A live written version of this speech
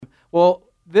Well,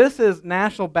 this is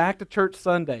National Back to Church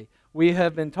Sunday. We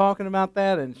have been talking about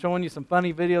that and showing you some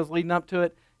funny videos leading up to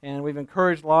it, and we've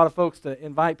encouraged a lot of folks to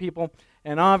invite people.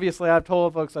 And obviously, I've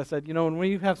told folks, I said, when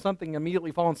we have something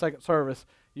immediately following second service,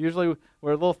 usually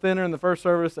we're a little thinner in the first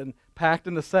service and packed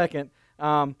in the second.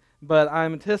 But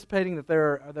I'm anticipating that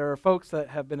there are folks that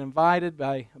have been invited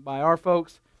by our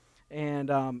folks, and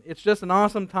it's just an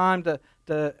awesome time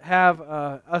to have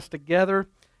us together.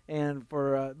 And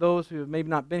for those who have maybe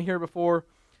not been here before,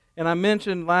 and I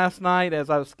mentioned last night as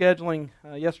I was scheduling,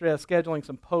 yesterday I was scheduling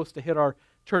some posts to hit our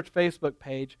church Facebook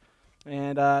page,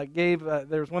 and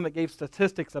there was one that gave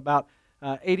statistics about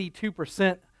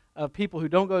 82% of people who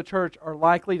don't go to church are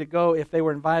likely to go if they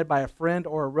were invited by a friend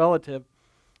or a relative.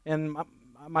 And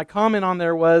my comment on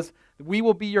there was, we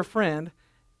will be your friend,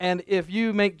 and if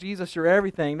you make Jesus your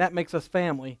everything, that makes us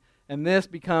family, and this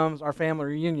becomes our family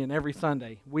reunion every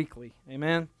Sunday, weekly.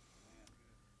 Amen?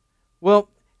 Well,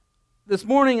 this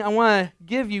morning I want to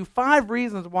give you 5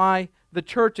 reasons why the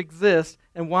church exists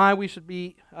and why you should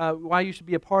be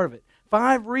a part of it.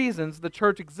 5 reasons the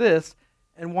church exists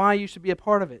and why you should be a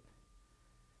part of it.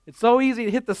 It's so easy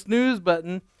to hit the snooze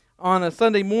button on a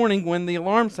Sunday morning when the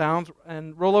alarm sounds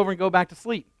and roll over and go back to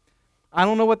sleep. I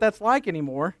don't know what that's like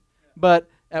anymore, but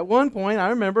at one point, I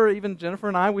remember even Jennifer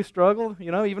and I, we struggled,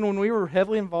 even when we were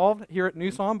heavily involved here at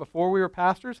New Psalm before we were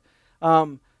pastors.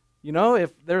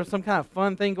 If there was some kind of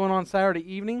fun thing going on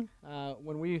Saturday evening,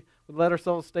 when we would let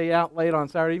ourselves stay out late on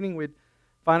Saturday evening, we'd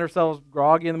find ourselves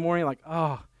groggy in the morning, like,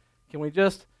 can we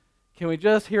just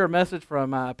hear a message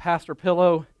from Pastor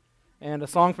Pillow and a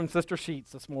song from Sister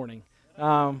Sheets this morning?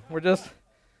 We're just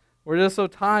so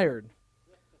tired.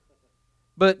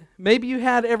 But maybe you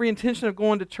had every intention of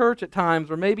going to church at times,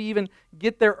 or maybe even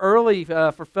get there early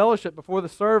for fellowship before the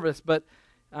service, but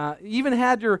even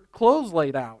had your clothes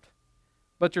laid out.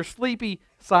 But your sleepy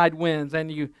side wins,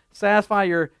 and you satisfy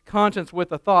your conscience with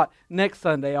the thought, next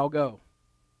Sunday I'll go.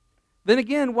 Then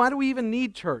again, why do we even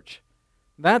need church?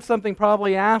 That's something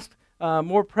probably asked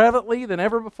more prevalently than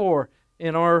ever before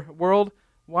in our world.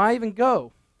 Why even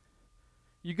go?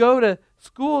 You go to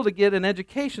school to get an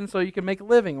education so you can make a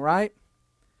living, right?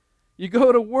 You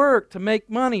go to work to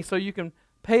make money so you can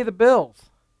pay the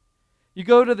bills. You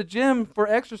go to the gym for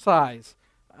exercise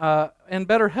and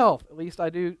better health. At least I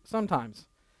do sometimes.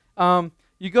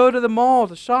 You go to the mall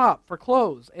to shop for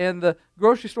clothes and the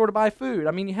grocery store to buy food.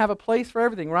 I mean, you have a place for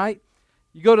everything, right?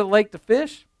 You go to the lake to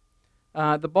fish,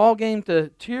 the ball game to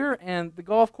cheer, and the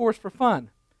golf course for fun.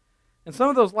 And some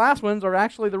of those last ones are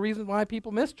actually the reason why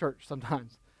people miss church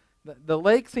sometimes. The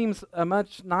lake seems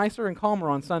much nicer and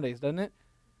calmer on Sundays, doesn't it?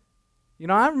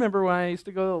 I remember when I used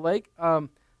to go to the lake,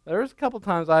 there was a couple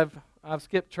times I've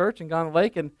skipped church and gone to the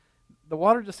lake, and the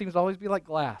water just seems to always be like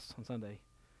glass on Sunday.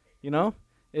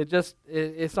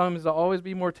 It seems to always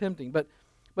be more tempting.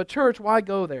 But church, why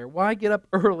go there? Why get up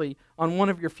early on one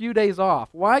of your few days off?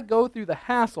 Why go through the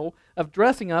hassle of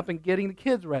dressing up and getting the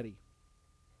kids ready?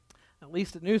 At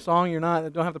least at New Song, you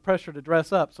don't have the pressure to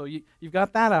dress up, so you've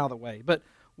got that out of the way. But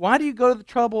why do you go to the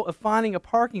trouble of finding a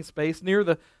parking space near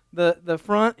the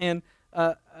front and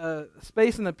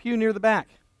space in the pew near the back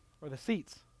or the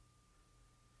seats?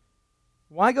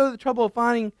 Why go to the trouble of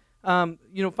finding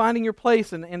your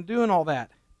place and doing all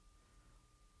that?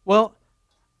 Well,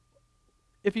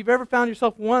 if you've ever found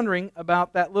yourself wondering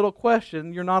about that little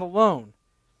question, you're not alone.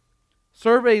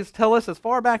 Surveys tell us as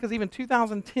far back as even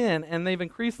 2010, and they've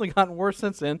increasingly gotten worse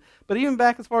since then, but even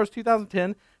back as far as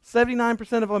 2010,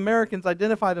 79% of Americans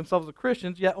identify themselves as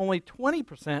Christians, yet only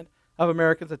 20% of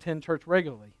Americans attend church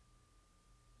regularly.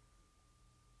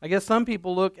 I guess some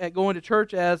people look at going to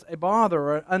church as a bother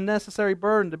or an unnecessary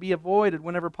burden to be avoided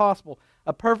whenever possible,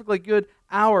 a perfectly good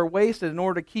hour wasted in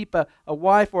order to keep a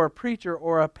wife or a preacher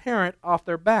or a parent off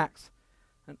their backs.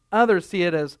 And others see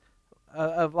it as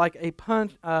like a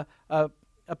punishment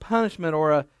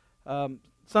or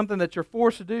something that you're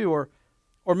forced to do, or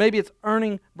maybe it's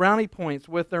earning brownie points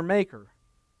with their maker.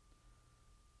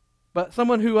 But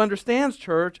someone who understands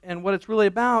church and what it's really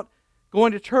about,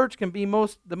 going to church can be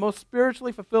the most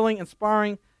spiritually fulfilling,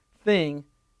 inspiring thing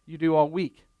you do all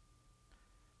week.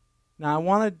 Now, I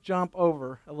want to jump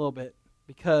over a little bit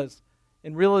because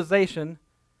in realization,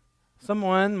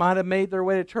 someone might have made their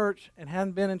way to church and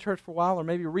hadn't been in church for a while, or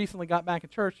maybe recently got back in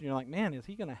church, and you're like, man, is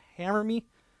he going to hammer me?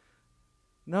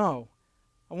 No.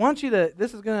 I want you to,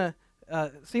 this is going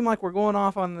to seem like we're going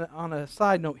off on a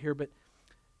side note here, but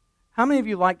how many of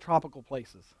you like tropical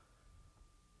places?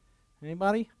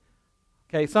 Anybody?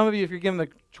 Okay, some of you, if you're given the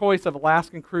choice of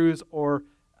Alaskan cruise or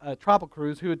a tropical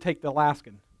cruise, who would take the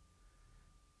Alaskan?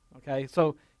 Okay,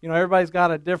 so, everybody's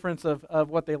got a difference of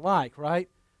what they like, right?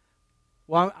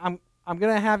 Well, I'm I'm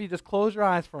going to have you just close your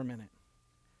eyes for a minute.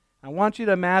 I want you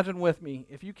to imagine with me,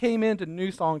 if you came into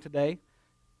New Song today,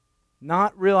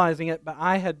 not realizing it, but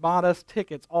I had bought us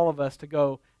tickets, all of us, to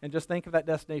go, and just think of that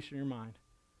destination in your mind.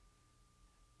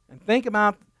 And think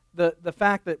about the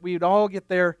fact that we would all get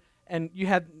there, and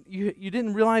you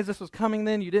didn't realize this was coming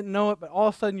then, you didn't know it, but all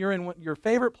of a sudden you're in your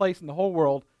favorite place in the whole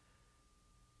world.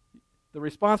 The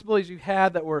responsibilities you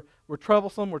had that were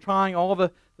troublesome, were trying, all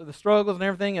the struggles and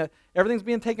everything, everything's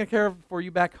being taken care of for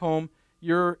you back home.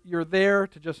 You're there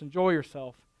to just enjoy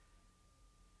yourself.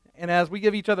 And as we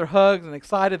give each other hugs and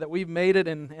excited that we've made it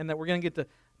and that we're going to get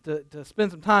to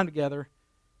spend some time together,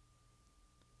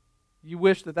 you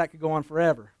wish that could go on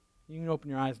forever. You can open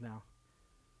your eyes now.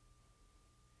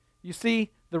 You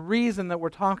see, the reason that we're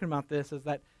talking about this is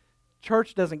that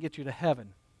church doesn't get you to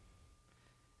heaven.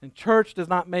 And church does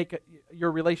not make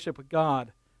your relationship with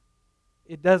God.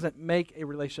 It doesn't make a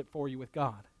relationship for you with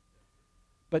God.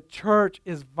 But church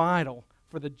is vital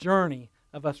for the journey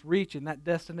of us reaching that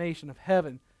destination of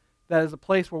heaven. That is a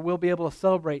place where we'll be able to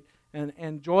celebrate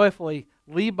and joyfully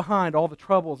leave behind all the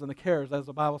troubles and the cares. As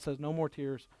the Bible says, no more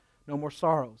tears, no more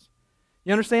sorrows.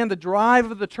 You understand the drive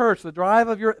of the church, the drive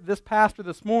of this pastor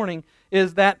this morning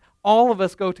is that all of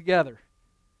us go together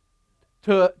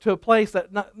to a place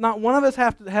that not one of us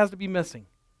has to be missing.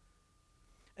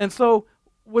 And so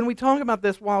when we talk about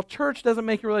this, while church doesn't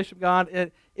make your relationship with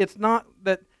God, it's not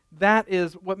that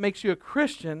is what makes you a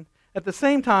Christian. At the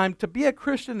same time, to be a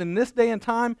Christian in this day and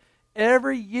time,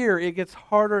 every year it gets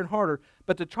harder and harder.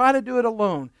 But to try to do it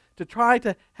alone, to try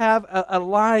to have a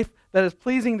life that is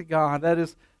pleasing to God, that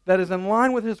is in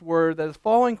line with His Word, that is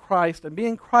following Christ and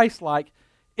being Christ-like,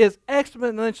 is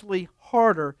exponentially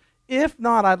harder. If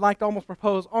not, I'd like to almost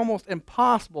propose almost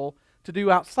impossible to do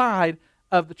outside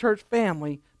of the church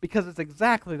family, because it's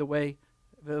exactly the way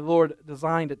the Lord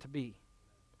designed it to be.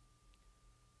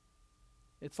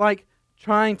 It's like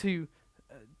trying to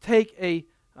take a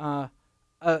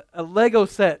Lego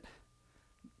set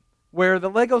where the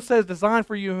Lego set is designed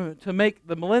for you to make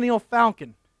the Millennium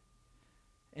Falcon,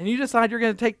 and you decide you're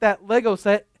going to take that Lego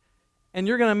set and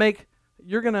you're going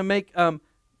to make the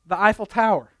Eiffel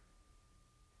Tower.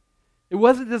 It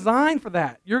wasn't designed for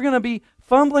that. You're going to be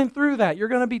fumbling through that. You're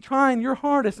going to be trying your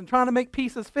hardest and trying to make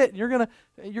pieces fit, and you're going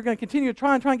to continue to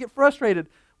try and get frustrated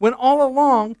when all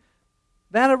along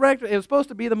that erector, it was supposed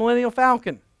to be the Millennium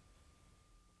Falcon.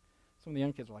 Some of the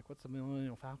young kids are like, what's the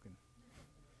Millennium Falcon?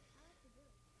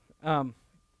 But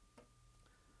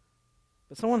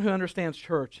someone who understands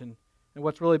church and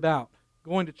what's really about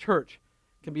going to church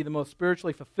can be the most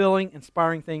spiritually fulfilling,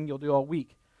 inspiring thing you'll do all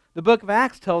week. The book of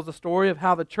Acts tells the story of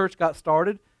how the church got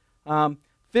started.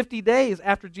 50 days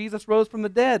after Jesus rose from the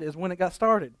dead is when it got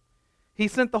started. He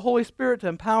sent the Holy Spirit to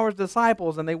empower His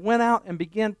disciples, and they went out and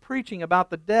began preaching about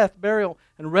the death, burial,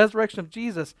 and resurrection of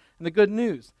Jesus and the good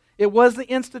news. It was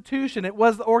the institution, it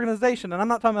was the organization, and I'm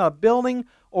not talking about a building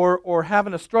or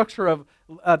having a structure of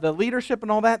the leadership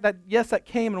and all that. Yes, that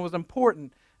came and was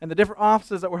important, and the different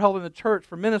offices that were held in the church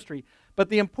for ministry. But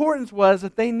the importance was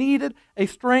that they needed a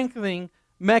strengthening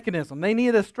mechanism. They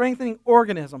needed a strengthening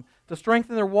organism to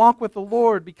strengthen their walk with the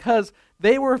Lord, because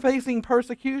they were facing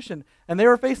persecution and they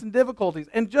were facing difficulties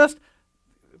and just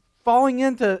falling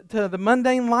into the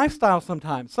mundane lifestyle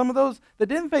sometimes. Some of those that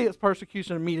didn't face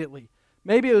persecution immediately,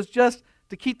 maybe it was just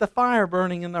to keep the fire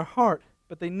burning in their heart,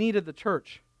 but they needed the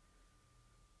church.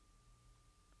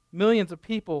 Millions of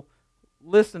people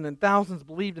listened and thousands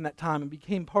believed in that time and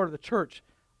became part of the church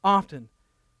often.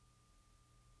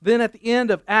 Then at the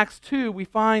end of Acts 2, we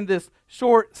find this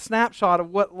short snapshot of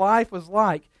what life was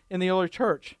like in the early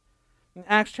church. In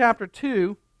Acts chapter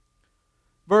 2,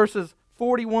 verses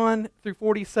 41 through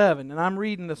 47, and I'm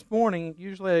reading this morning,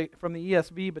 usually from the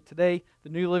ESV, but today the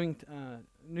New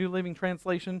Living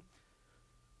Translation.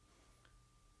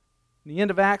 In the end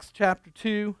of Acts chapter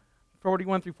 2,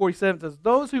 41 through 47, says,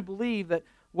 "Those who believed that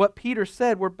what Peter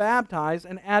said were baptized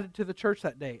and added to the church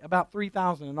that day, about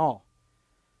 3,000 in all."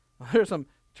 Well, there's some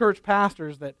church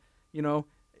pastors that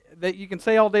you can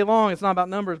say all day long it's not about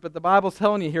numbers, but the Bible's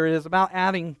telling you here it is about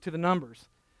adding to the numbers.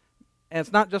 And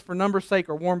it's not just for numbers' sake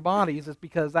or warm bodies, it's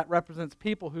because that represents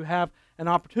people who have an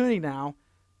opportunity now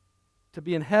to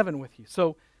be in heaven with you.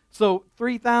 So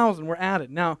 3,000 were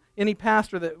added. Now, any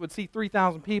pastor that would see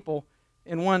 3,000 people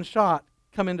in one shot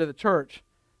come into the church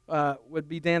would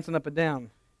be dancing up and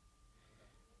down.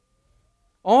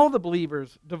 All the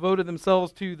believers devoted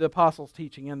themselves to the apostles'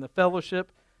 teaching and the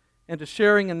fellowship and to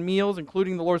sharing in meals,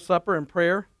 including the Lord's Supper and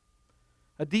prayer.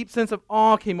 A deep sense of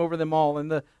awe came over them all, and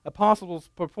the apostles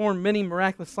performed many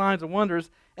miraculous signs and wonders,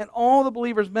 and all the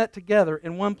believers met together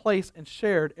in one place and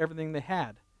shared everything they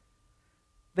had.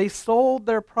 They sold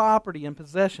their property and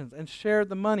possessions and shared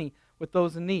the money with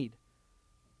those in need.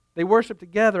 They worshiped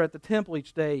together at the temple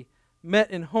each day, met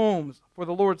in homes for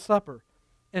the Lord's Supper,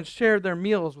 and shared their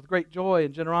meals with great joy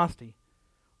and generosity,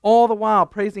 all the while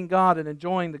praising God and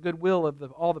enjoying the goodwill of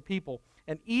all the people.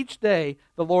 And each day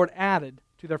the Lord added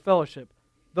to their fellowship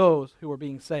those who were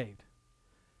being saved.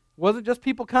 It wasn't just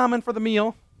people coming for the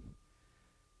meal,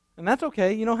 and that's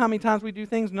okay. You know how many times we do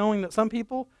things knowing that some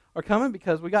people are coming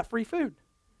because we got free food,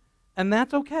 and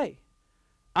that's okay.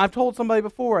 I've told somebody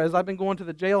before, as I've been going to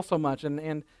the jail so much,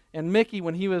 and Mickey,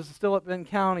 when he was still at Benton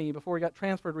County before he got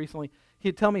transferred recently,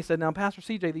 he'd tell me, he said, now, Pastor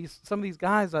CJ, some of these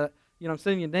guys, I'm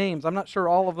sending you names. I'm not sure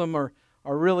all of them are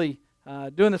really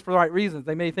doing this for the right reasons.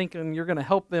 They may think you're going to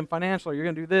help them financially, or you're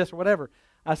going to do this or whatever.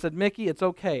 I said, Mickey, it's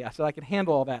okay. I said, I can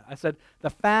handle all that. I said, the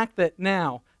fact that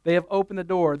now they have opened the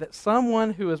door, that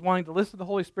someone who is wanting to listen to the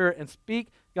Holy Spirit and speak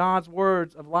God's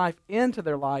words of life into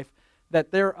their life,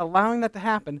 that they're allowing that to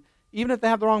happen, even if they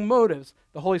have the wrong motives,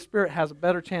 the Holy Spirit has a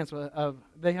better chance of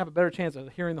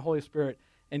hearing the Holy Spirit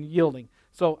and yielding.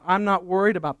 So I'm not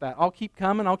worried about that. I'll keep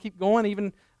coming. I'll keep going.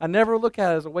 Even I never look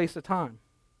at it as a waste of time.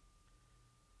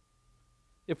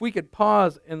 If we could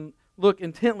pause and look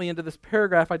intently into this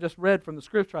paragraph I just read from the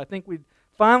Scripture, I think we'd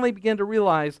finally begin to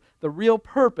realize the real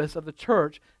purpose of the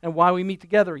church and why we meet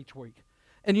together each week.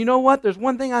 And you know what? There's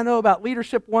one thing I know about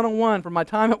Leadership 101 from my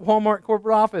time at Walmart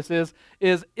corporate office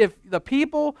is if the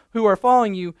people who are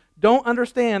following you don't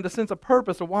understand the sense of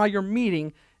purpose of why you're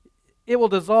meeting, it will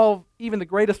dissolve even the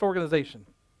greatest organization.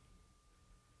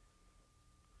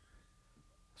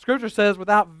 Scripture says,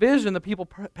 without vision, the people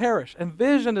perish. And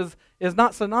vision is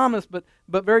not synonymous, but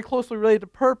very closely related to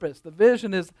purpose. The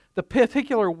vision is the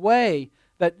particular way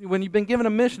that when you've been given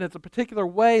a mission, it's a particular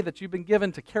way that you've been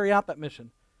given to carry out that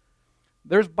mission.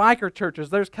 There's biker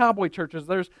churches, there's cowboy churches,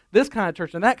 there's this kind of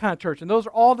church and that kind of church, and those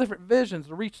are all different visions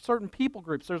to reach certain people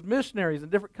groups. There's missionaries in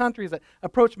different countries that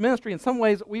approach ministry in some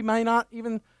ways that we may not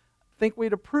even think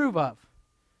we'd approve of.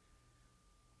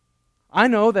 I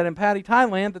know that in Patti,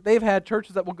 Thailand, that they've had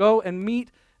churches that will go and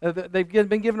meet, they've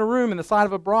been given a room in the side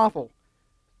of a brothel,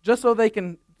 just so they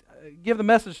can give the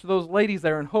message to those ladies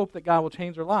there and hope that God will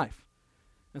change their life.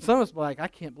 And some of us are like, I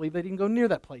can't believe they didn't go near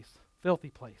that place, filthy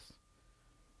place.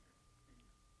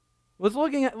 Was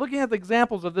looking at the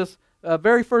examples of this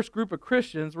very first group of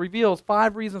Christians reveals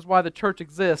 5 reasons why the church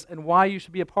exists and why you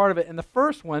should be a part of it. And the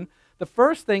first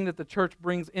thing that the church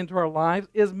brings into our lives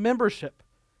is membership.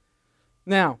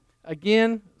 Now,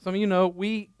 again, some of you know,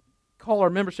 we call our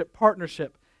membership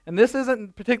partnership. And this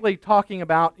isn't particularly talking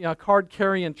about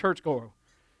card-carrying churchgoer.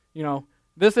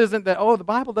 This isn't that, the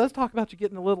Bible does talk about you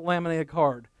getting a little laminated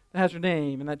card that has your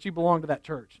name and that you belong to that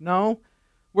church. No.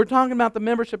 We're talking about the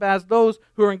membership as those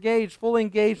who are fully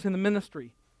engaged in the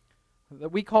ministry,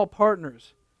 that we call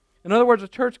partners. In other words, the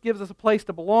church gives us a place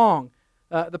to belong.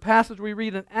 The passage we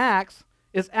read in Acts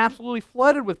is absolutely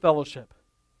flooded with fellowship.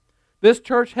 This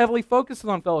church heavily focuses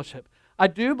on fellowship. I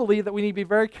do believe that we need to be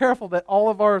very careful that all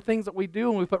of our things that we do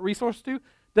and we put resources to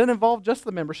doesn't involve just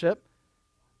the membership.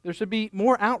 There should be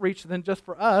more outreach than just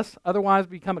for us, otherwise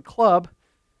we become a club.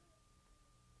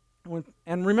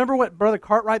 And remember what Brother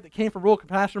Cartwright that came from Rural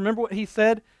Compassion, remember what he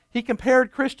said? He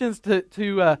compared Christians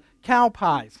to cow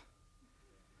pies.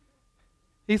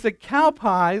 He said cow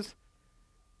pies,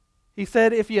 he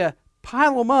said if you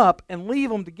pile them up and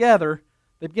leave them together,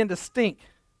 they begin to stink.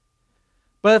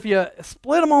 But if you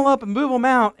split them all up and move them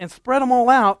out and spread them all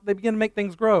out, they begin to make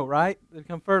things grow, right? They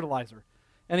become fertilizer.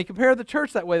 And he compared the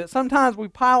church that way, that sometimes we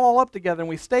pile all up together and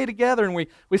we stay together and we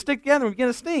stick together and we begin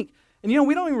to stink. And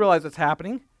we don't even realize it's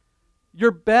happening.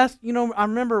 Your best, I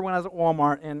remember when I was at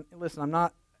Walmart, and listen, I'm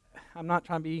not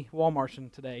trying to be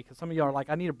Walmartian today, because some of you are like,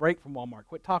 I need a break from Walmart.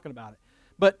 Quit talking about it.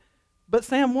 But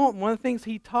Sam Walton, one of the things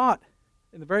he taught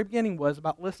in the very beginning was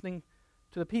about listening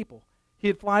to the people.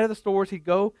 He'd fly to the stores,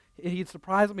 he'd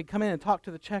surprise them, he'd come in and talk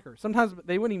to the checker. Sometimes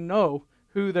they wouldn't even know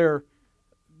who their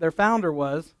founder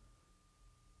was,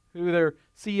 who their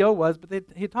CEO was, but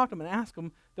he'd talk to them and ask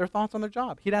them their thoughts on their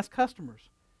job. He'd ask customers.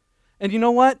 And you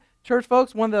know what? Church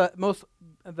folks, one of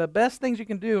the best things you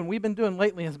can do, and we've been doing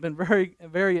lately, has been very,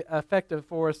 very effective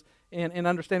for us in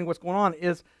understanding what's going on,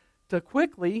 is to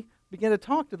quickly begin to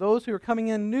talk to those who are coming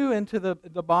in new into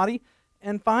the body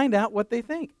and find out what they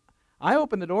think. I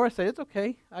open the door, I say, it's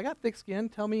okay, I got thick skin,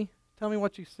 tell me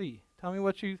what you see, tell me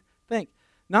what you think.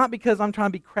 Not because I'm trying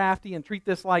to be crafty and treat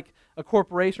this like a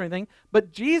corporation or anything,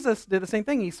 but Jesus did the same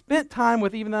thing. He spent time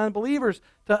with even the unbelievers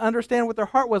to understand what their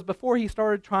heart was before he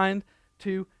started trying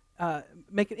to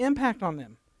make an impact on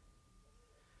them.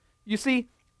 You see,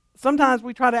 sometimes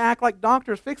we try to act like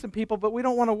doctors fixing people, but we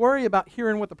don't want to worry about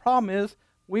hearing what the problem is.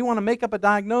 We want to make up a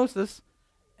diagnosis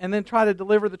and then try to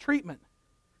deliver the treatment.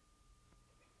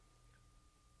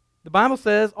 The Bible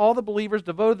says all the believers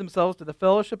devoted themselves to the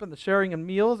fellowship and the sharing of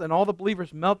meals, and all the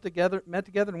believers met together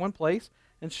in one place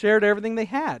and shared everything they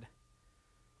had.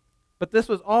 But this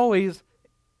was always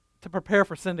to prepare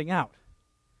for sending out.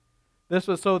 This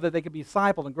was so that they could be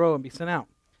discipled and grow and be sent out.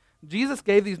 Jesus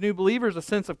gave these new believers a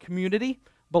sense of community,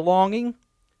 belonging,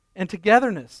 and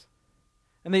togetherness.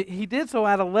 And he did so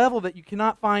at a level that you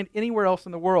cannot find anywhere else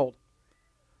in the world.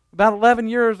 About 11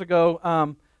 years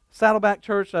ago, Saddleback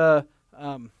Church,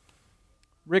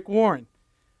 Rick Warren,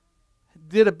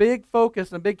 did a big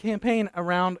focus and a big campaign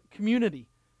around community.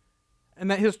 And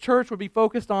that his church would be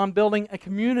focused on building a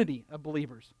community of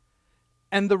believers.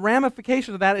 And the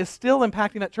ramification of that is still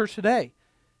impacting that church today.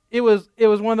 It was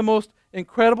one of the most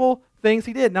incredible things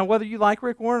he did. Now, whether you like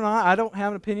Rick Warren or not, I don't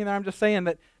have an opinion there. I'm just saying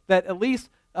that at least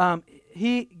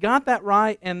he got that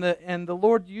right, and the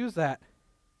Lord used that.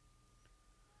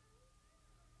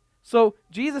 So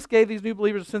Jesus gave these new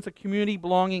believers a sense of community,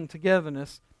 belonging,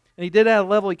 togetherness, and he did it at a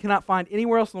level he cannot find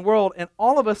anywhere else in the world, and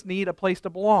all of us need a place to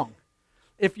belong.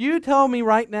 If you tell me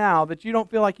right now that you don't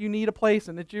feel like you need a place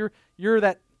and that you're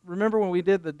that, remember when we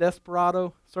did the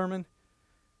Desperado sermon,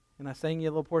 and I sang you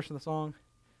a little portion of the song?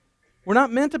 We're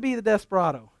not meant to be the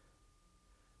Desperado.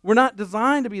 We're not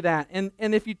designed to be that. And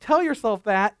if you tell yourself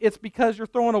that, it's because you're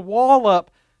throwing a wall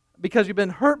up because you've been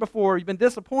hurt before, you've been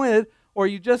disappointed, or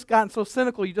you've just gotten so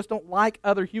cynical you just don't like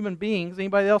other human beings,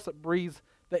 anybody else that breathes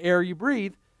the air you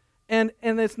breathe. And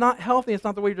it's not healthy, it's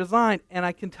not the way you're designed. And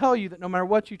I can tell you that no matter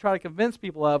what you try to convince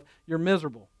people of, you're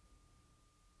miserable.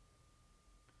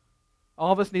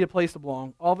 All of us need a place to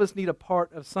belong. All of us need a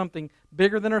part of something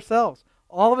bigger than ourselves.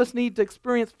 All of us need to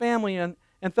experience family and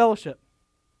fellowship.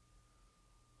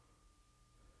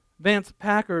 Vance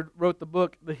Packard wrote the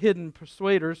book, The Hidden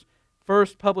Persuaders,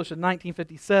 first published in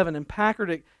 1957, and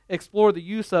Packard explored the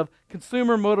use of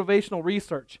consumer motivational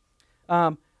research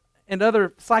and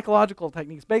other psychological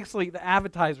techniques, basically the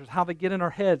advertisers, how they get in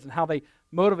our heads and how they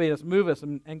motivate us, move us,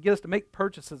 and get us to make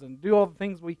purchases and do all the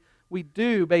things we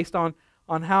do based on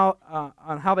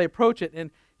how they approach it.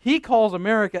 And he calls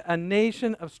America a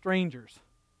nation of strangers.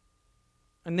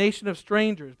 A nation of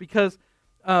strangers, because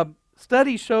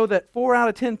studies show that 4 out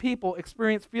of 10 people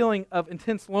experience feeling of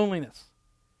intense loneliness.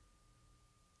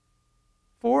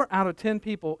 4 out of 10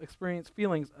 people experience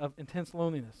feelings of intense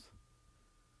loneliness.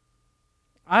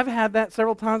 I've had that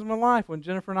several times in my life. When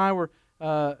Jennifer and I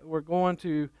were going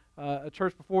to a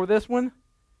church before this one,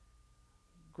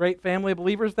 great family of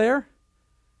believers there,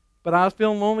 but I was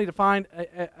feeling lonely to find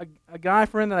a guy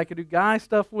friend that I could do guy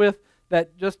stuff with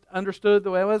that just understood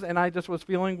the way I was, and I just was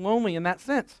feeling lonely in that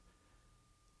sense.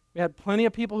 We had plenty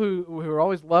of people who were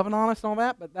always loving on us and all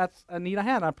that, but that's a need I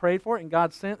had. I prayed for it, and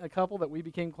God sent a couple that we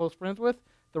became close friends with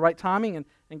at the right timing,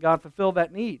 and God fulfilled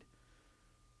that need.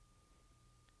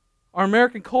 Our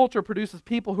American culture produces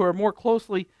people who are more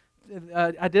closely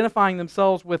identifying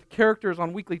themselves with characters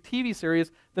on weekly TV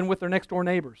series than with their next-door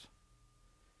neighbors.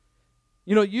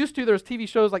 You know, used to, there was TV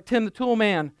shows like Tim the Tool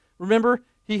Man. Remember?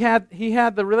 He had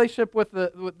the relationship with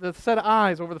the set of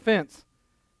eyes over the fence,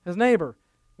 his neighbor.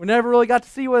 We never really got to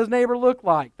see what his neighbor looked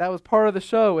like. That was part of the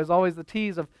show, is always the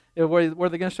tease of where they're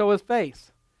going to show his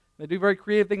face. They do very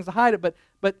creative things to hide it,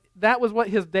 but that was what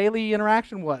his daily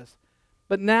interaction was.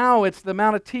 But now it's the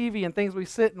amount of TV and things we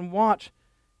sit and watch.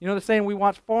 You know, they're saying we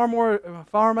watch far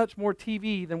much more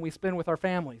TV than we spend with our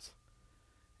families.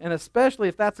 And especially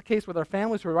if that's the case with our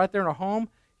families who are right there in our home,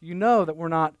 you know that we're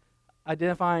not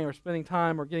identifying or spending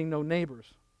time or getting to know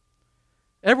neighbors.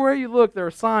 Everywhere you look, there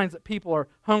are signs that people are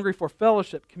hungry for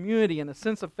fellowship, community, and a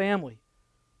sense of family.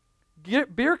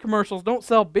 Beer commercials don't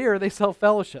sell beer, they sell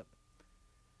fellowship.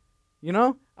 You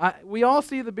know, we all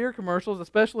see the beer commercials,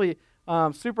 especially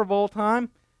Super Bowl time,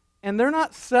 and they're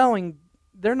not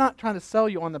trying to sell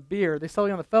you on the beer. They sell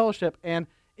you on the fellowship and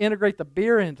integrate the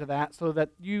beer into that so that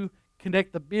you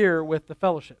connect the beer with the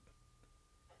fellowship.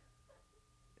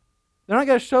 They're not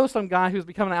going to show some guy who's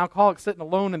becoming an alcoholic sitting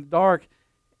alone in the dark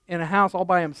in a house all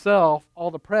by himself, all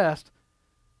depressed,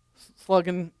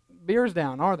 slugging beers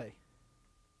down, are they?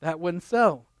 That wouldn't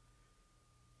sell.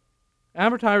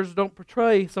 Advertisers don't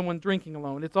portray someone drinking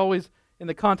alone. It's always in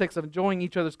the context of enjoying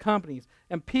each other's companies.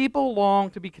 And people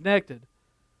long to be connected.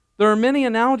 There are many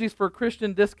analogies for a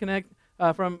Christian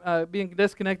from being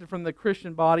disconnected from the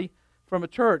Christian body, from a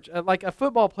church. Like a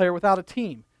football player without a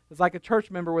team is like a church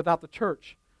member without the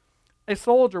church. A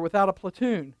soldier without a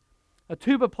platoon. A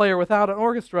tuba player without an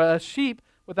orchestra. A sheep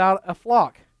without a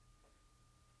flock.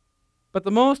 But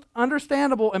the most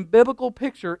understandable and biblical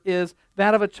picture is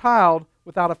that of a child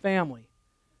without a family,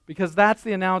 because that's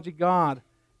the analogy God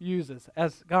uses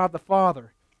as God the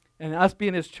Father. and us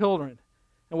being his children.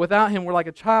 And without him, we're like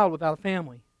a child without a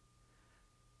family.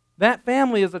 That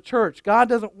family is a church. God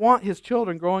doesn't want his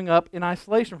children growing up in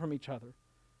isolation from each other.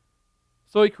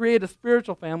 So he created a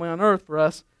spiritual family on earth for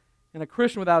us, and a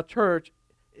Christian without church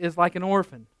is like an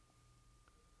orphan.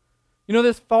 You know,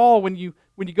 this fall when you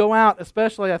go out,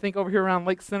 especially I think over here around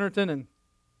Lake Centerton, and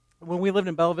when we lived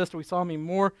in Bella Vista, we saw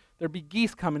more, there'd be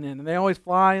geese coming in, and they always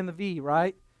fly in the V,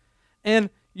 right? And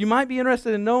you might be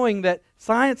interested in knowing that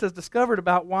science has discovered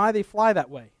about why they fly that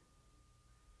way.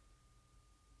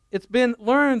 It's been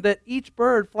learned that each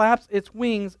bird flaps its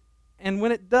wings, and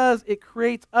when it does, it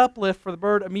creates uplift for the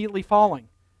bird immediately falling.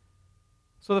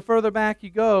 So the further back you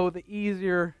go, the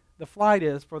easier the flight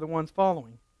is for the ones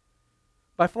following.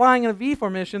 By flying in a V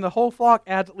formation, the whole flock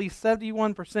adds at least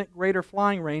 71% greater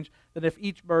flying range than if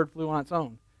each bird flew on its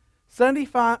own.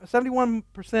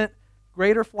 71%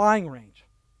 greater flying range.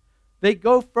 They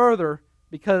go further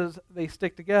because they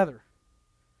stick together.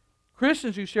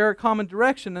 Christians who share a common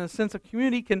direction and a sense of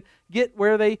community can get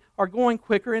where they are going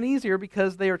quicker and easier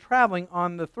because they are traveling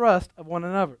on the thrust of one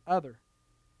another.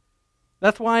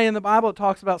 That's why in the Bible it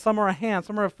talks about some are a hand,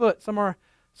 some are a foot, some are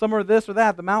this or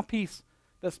that, the mouthpiece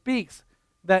that speaks,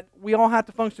 that we all have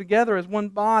to function together as one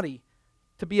body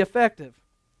to be effective.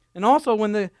 And also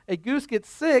when a goose gets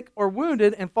sick or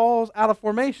wounded and falls out of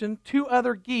formation, 2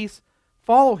 other geese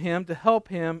follow him to help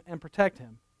him and protect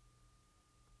him.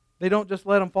 They don't just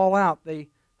let him fall out. They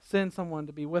send someone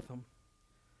to be with him.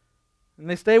 And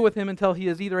they stay with him until he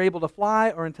is either able to fly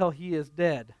or until he is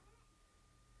dead.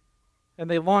 And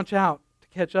they launch out to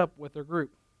catch up with their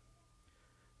group.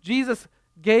 Jesus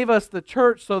gave us the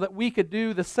church so that we could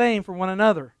do the same for one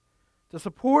another, to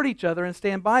support each other and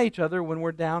stand by each other when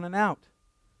we're down and out.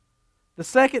 The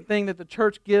second thing that the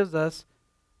church gives us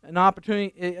an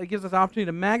opportunity, it gives us an opportunity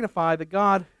to magnify the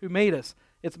God who made us.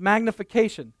 It's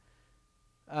magnification.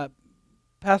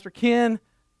 Pastor Ken,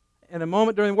 in a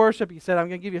moment during worship, he said, I'm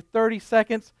going to give you 30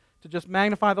 seconds to just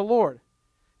magnify the Lord.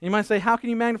 And you might say, how can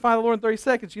you magnify the Lord in 30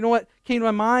 seconds? You know what came to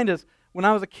my mind is when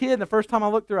I was a kid, the first time I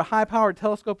looked through a high-powered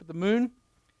telescope at the moon,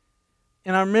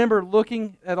 and I remember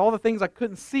looking at all the things I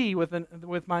couldn't see with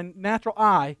my natural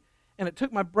eye, and it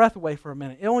took my breath away for a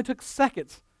minute. It only took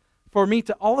seconds for me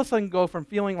to all of a sudden go from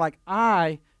feeling like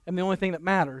I am the only thing that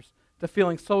matters to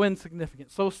feeling so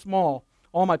insignificant, so small.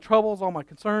 All my troubles, all my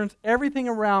concerns, everything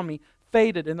around me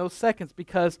faded in those seconds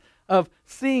because of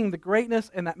seeing the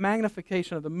greatness and that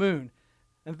magnification of the moon.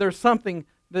 And there's some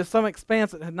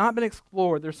expanse that had not been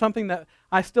explored. There's something that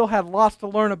I still had lots to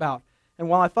learn about. And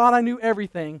while I thought I knew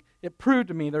everything, it proved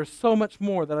to me there's so much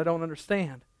more that I don't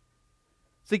understand.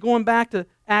 See, going back to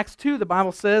Acts 2, the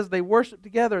Bible says they worshiped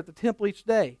together at the temple each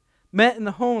day, met in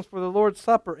the homes for the Lord's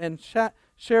Supper, and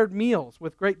shared meals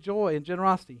with great joy and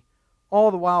generosity,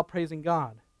 all the while praising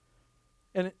God.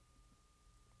 And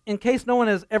in case no one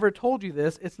has ever told you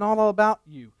this, it's not all about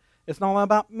you. It's not all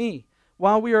about me.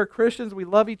 While we are Christians, we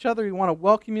love each other, we want to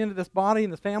welcome you into this body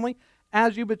and this family.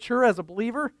 As you mature as a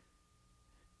believer,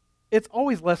 it's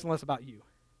always less and less about you.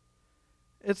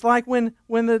 It's like when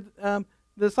the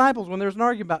disciples, when there's an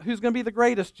argument about who's going to be the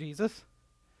greatest, Jesus,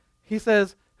 he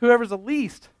says, whoever's the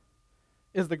least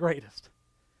is the greatest.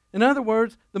 In other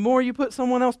words, the more you put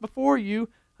someone else before you,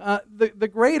 the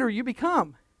greater you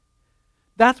become.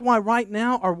 That's why right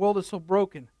now our world is so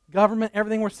broken. Government,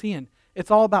 everything we're seeing, it's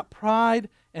all about pride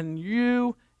and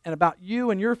you and about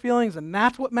you and your feelings, and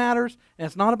that's what matters. And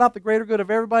it's not about the greater good of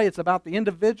everybody. It's about the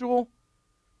individual.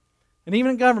 And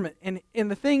even in government. And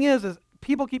the thing is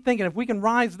people keep thinking if we can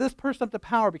rise this person up to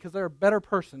power because they're a better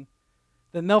person,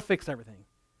 then they'll fix everything.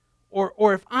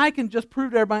 Or if I can just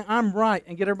prove to everybody I'm right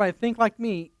and get everybody to think like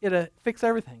me, it'll fix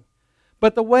everything.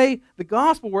 But the way the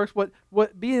gospel works,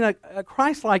 what being a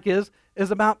Christ-like is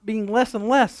about being less and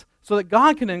less so that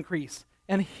God can increase.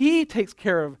 And He takes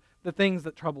care of the things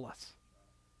that trouble us.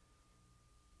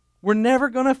 We're never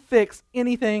going to fix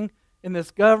anything in this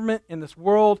government, in this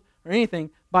world, or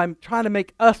anything by trying to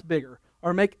make us bigger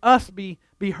or make us be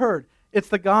heard. It's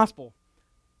the gospel.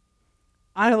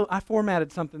 I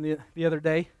formatted something the other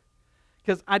day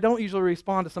because I don't usually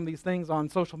respond to some of these things on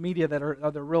social media that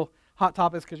are the real hot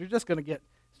topics because it's just going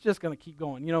to keep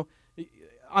going. You know,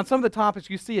 on some of the topics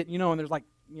you see it, and there's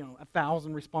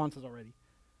 1,000 responses already.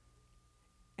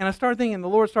 And I started thinking, the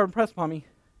Lord started impressing upon me,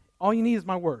 all you need is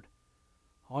my word.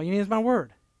 All you need is my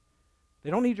word. They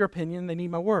don't need your opinion, they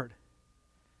need my word.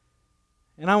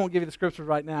 And I won't give you the scriptures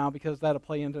right now because that'll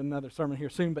play into another sermon here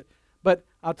soon, but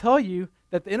I'll tell you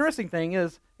that the interesting thing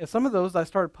is some of those I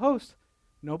started post,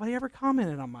 nobody ever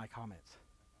commented on my comments.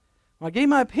 When I gave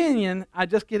my opinion, I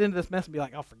just get into this mess and be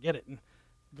like, I'll forget it and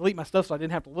delete my stuff so I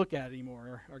didn't have to look at it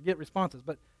anymore or get responses.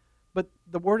 But But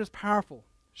the word is powerful,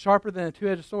 sharper than a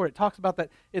two-edged sword. It talks about that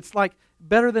it's like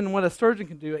better than what a surgeon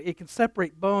can do. It can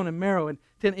separate bone and marrow, and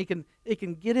it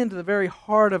can get into the very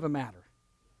heart of a matter.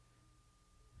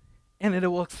 And it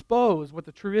will expose what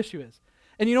the true issue is.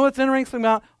 And you know what's interesting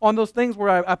about on those things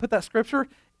where I put that scripture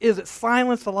is it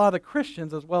silenced a lot of the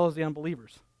Christians as well as the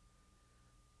unbelievers.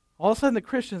 All of a sudden the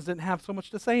Christians didn't have so much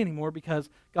to say anymore because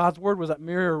God's word was that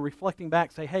mirror reflecting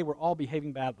back, say, hey, we're all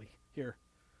behaving badly here.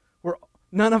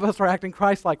 None of us are acting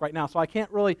Christ-like right now, so I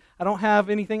don't have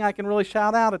anything I can really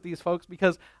shout out at these folks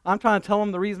because I'm trying to tell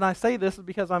them the reason I say this is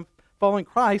because I'm following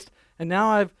Christ, and now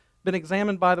I've been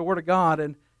examined by the Word of God,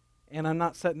 and I'm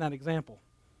not setting that example.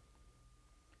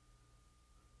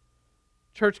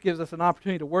 Church gives us an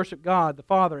opportunity to worship God, the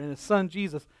Father, and His Son,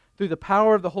 Jesus, through the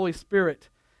power of the Holy Spirit.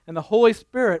 And the Holy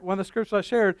Spirit, one of the scriptures I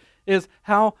shared, is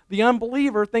how the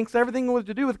unbeliever thinks everything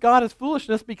to do with God is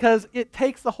foolishness because it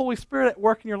takes the Holy Spirit at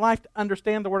work in your life to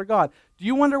understand the Word of God. Do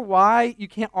you wonder why you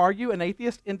can't argue an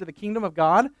atheist into the kingdom of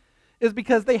God? Is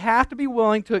because they have to be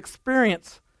willing to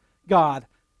experience God.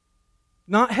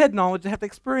 Not head knowledge, they have to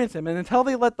experience Him. And until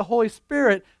they let the Holy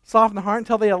Spirit soften the heart,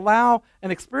 until they allow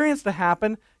an experience to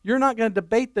happen, you're not going to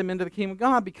debate them into the kingdom of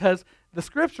God because the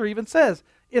Scripture even says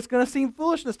it's going to seem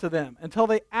foolishness to them until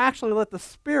they actually let the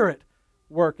Spirit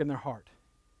work in their heart.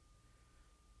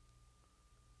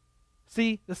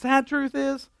 See, the sad truth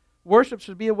is worship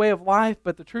should be a way of life,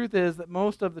 but the truth is that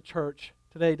most of the church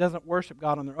today doesn't worship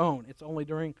God on their own. It's only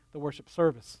during the worship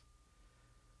service.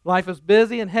 Life is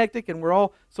busy and hectic, and we're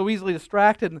all so easily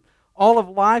distracted, and all of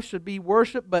life should be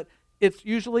worship, but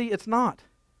it's not.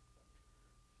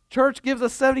 Church gives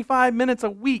us 75 minutes a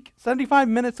week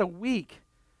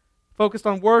focused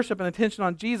on worship and attention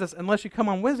on Jesus, unless you come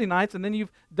on Wednesday nights, and then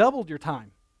you've doubled your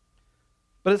time.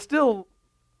 But it's still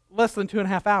less than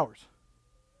 2.5 hours.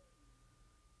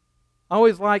 I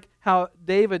always like how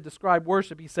David described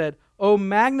worship. He said, "Oh,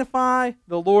 magnify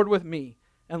the Lord with me,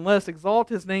 and let us exalt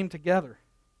His name together."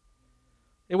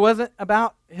 It wasn't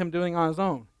about him doing on his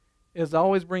own. It was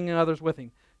always bringing others with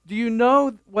him. Do you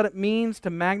know what it means to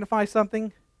magnify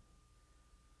something?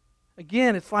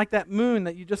 Again, it's like that moon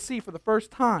that you just see for the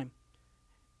first time.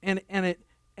 And it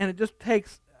just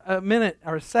takes a minute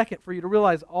or a second for you to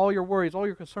realize all your worries, all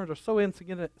your concerns are so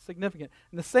insignificant.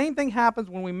 And the same thing happens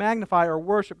when we magnify or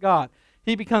worship God.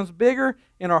 He becomes bigger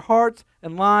in our hearts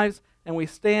and lives, and we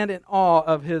stand in awe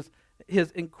of His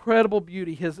incredible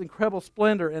beauty, His incredible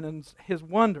splendor, and His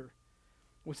wonder.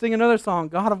 We sing another song,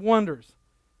 God of Wonders.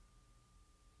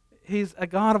 He's a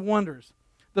God of wonders.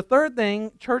 The third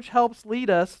thing church helps lead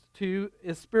us to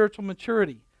is spiritual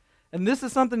maturity. And this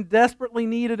is something desperately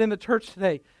needed in the church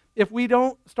today. If we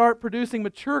don't start producing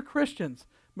mature Christians,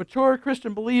 mature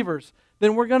Christian believers,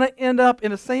 then we're going to end up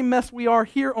in the same mess we are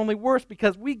here, only worse,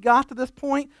 because we got to this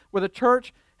point where the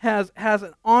church has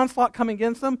an onslaught coming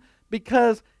against them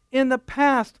because in the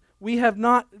past, we have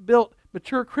not built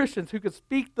mature Christians who could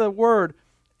speak the word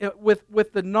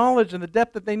with the knowledge and the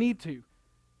depth that they need to.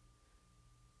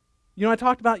 You know, I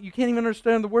talked about you can't even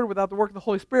understand the word without the work of the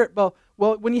Holy Spirit. Well,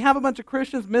 when you have a bunch of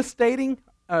Christians misstating,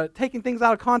 taking things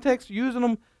out of context, using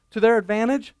them to their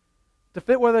advantage to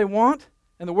fit where they want,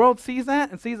 and the world sees that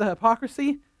and sees the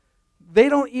hypocrisy, they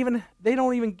don't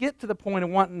even get to the point of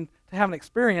wanting to have an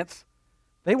experience.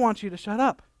 They want you to shut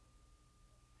up.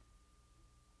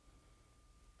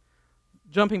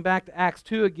 Jumping back to Acts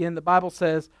 2 again, the Bible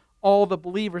says, all the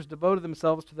believers devoted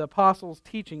themselves to the apostles'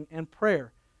 teaching and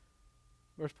prayer.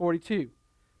 Verse 42.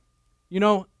 You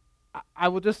know, I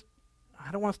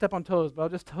don't want to step on toes, but I'll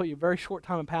just tell you, a very short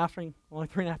time of pastoring, only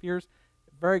 3.5 years,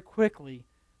 very quickly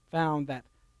found that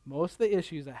most of the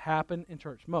issues that happen in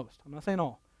church, I'm not saying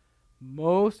all,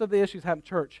 most of the issues that happen in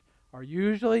church are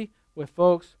usually with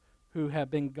folks who have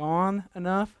been gone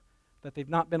enough that they've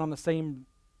not been on the same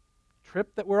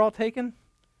trip that we're all taking.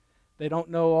 They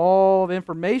don't know all the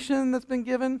information that's been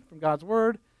given from God's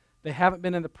Word. They haven't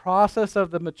been in the process of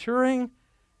the maturing,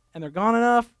 and they're gone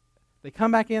enough. They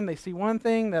come back in, they see one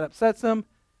thing that upsets them,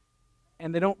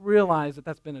 and they don't realize that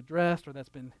that's been addressed, or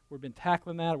we've been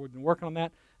tackling that, or we've been working on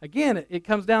that. Again, it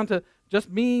comes down to just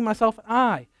me, myself, and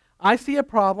I. I see a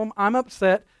problem. I'm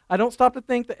upset. I don't stop to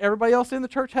think that everybody else in the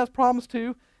church has problems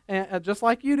too, and just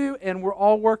like you do, and we're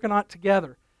all working on it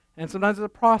together. And sometimes it's a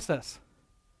process.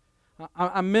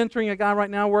 I'm mentoring a guy right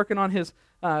now working on his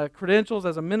credentials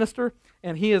as a minister,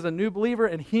 and he is a new believer,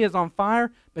 and he is on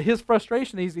fire. But his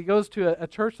frustration is he goes to a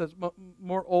church that's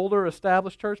more older,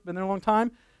 established church, been there a long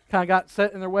time, kind of got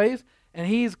set in their ways, and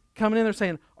he's coming in there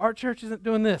saying, our church isn't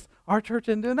doing this, our church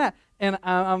isn't doing that. And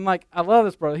I'm like, I love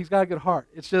this brother. He's got a good heart.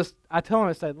 It's just, I tell him,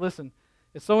 I said, listen,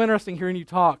 it's so interesting hearing you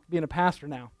talk, being a pastor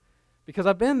now. because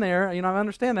I've been there, I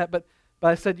understand that, but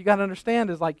I said you got to understand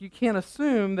is like you can't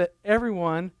assume that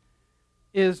everyone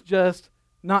is just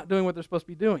not doing what they're supposed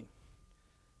to be doing.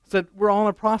 I said we're all in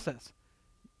a process.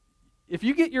 If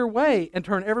you get your way and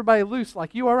turn everybody loose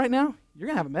like you are right now, you're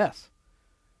going to have a mess.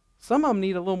 Some of them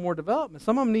need a little more development.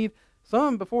 Some of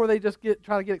them before they just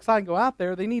try to get excited and go out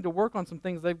there, they need to work on some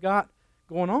things they've got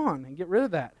going on and get rid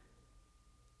of that.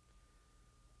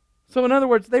 So in other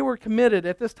words, they were committed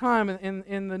at this time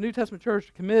in the New Testament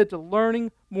church, committed to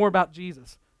learning more about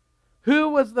Jesus. Who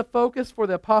was the focus for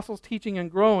the apostles' teaching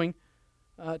and growing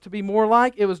to be more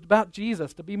like? It was about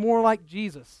Jesus, to be more like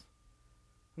Jesus.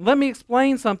 Let me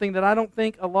explain something that I don't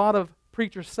think a lot of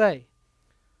preachers say.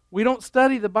 We don't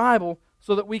study the Bible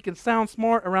so that we can sound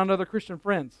smart around other Christian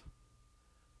friends,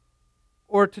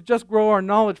 or to just grow our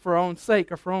knowledge for our own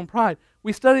sake or for our own pride.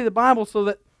 We study the Bible so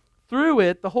that through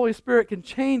it, the Holy Spirit can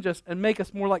change us and make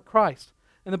us more like Christ.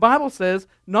 And the Bible says,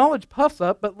 knowledge puffs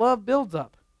up, but love builds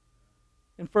up.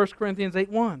 In 1 Corinthians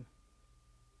 8:1.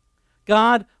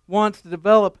 God wants to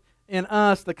develop in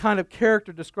us the kind of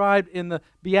character described in the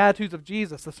Beatitudes of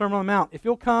Jesus, the Sermon on the Mount. If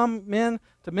you'll come, men,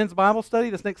 to men's Bible study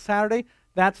this next Saturday,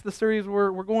 that's the series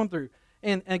we're going through.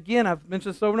 And again, I've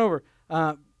mentioned this over and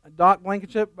over. Doc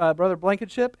Blankenship, Brother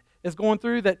Blankenship, is going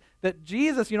through that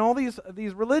Jesus, all these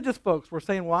religious folks were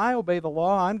saying, well, I obey the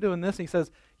law, I'm doing this. And he says,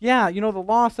 yeah, the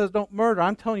law says don't murder.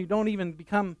 I'm telling you, don't even be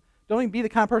the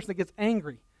kind of person that gets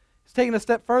angry. He's taking a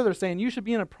step further, saying you should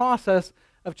be in a process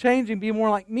of changing, be more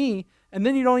like me, and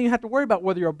then you don't even have to worry about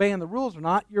whether you're obeying the rules or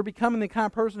not. You're becoming the kind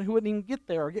of person who wouldn't even get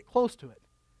there or get close to it.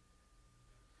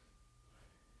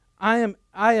 I am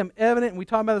evident, and we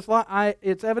talk about this a lot,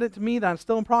 it's evident to me that I'm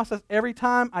still in process every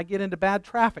time I get into bad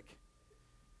traffic.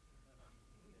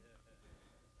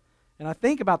 And I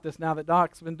think about this now that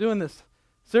Doc's been doing this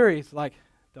series, like,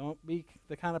 don't be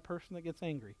the kind of person that gets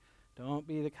angry. Don't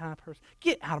be the kind of person,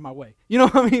 get out of my way.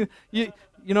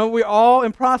 We're all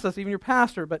in process, even your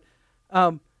pastor, but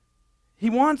he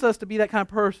wants us to be that kind of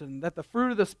person, that the fruit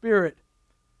of the Spirit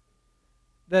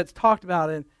that's talked about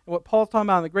and what Paul's talking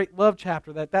about in the great love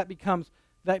chapter, that becomes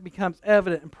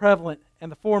evident and prevalent and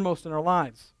the foremost in our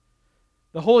lives.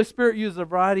 The Holy Spirit uses a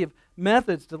variety of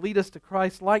methods to lead us to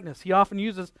Christ's likeness. He often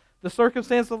uses the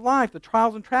circumstances of life, the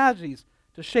trials and tragedies,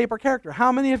 to shape our character. How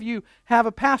many of you have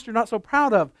a pastor you're not so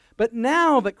proud of? But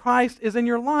now that Christ is in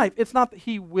your life, it's not that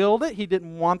he willed it. He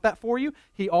didn't want that for you.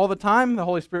 All the time, the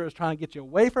Holy Spirit was trying to get you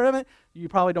away from it. You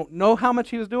probably don't know how much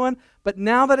he was doing. But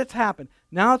now that it's happened,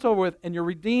 now it's over with, and you're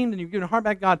redeemed and you've given your heart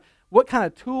back to God, what kind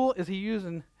of tool is he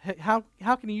using? How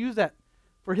can he use that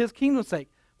for his kingdom's sake?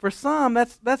 For some,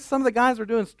 that's some of the guys who are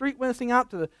doing street witnessing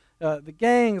out to the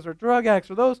gangs or drug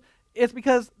addicts or those. It's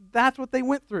because that's what they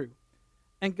went through.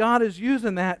 And God is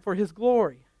using that for his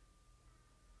glory.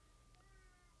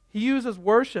 He uses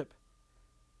worship.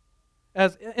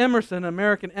 As Emerson, an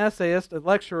American essayist, a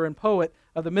lecturer and poet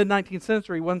of the mid-19th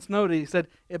century, once noted, he said,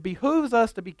 it behooves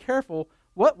us to be careful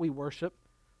what we worship,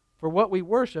 for what we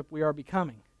worship we are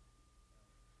becoming.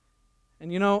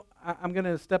 And I'm going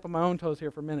to step on my own toes here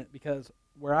for a minute, because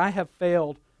where I have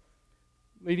failed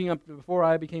leading up to before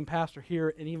I became pastor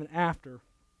here and even after,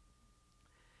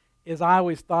 is I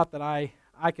always thought that I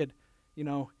could,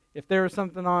 if there was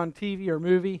something on TV or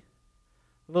movie,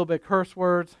 a little bit of curse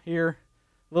words here,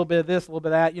 a little bit of this, a little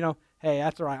bit of that, hey,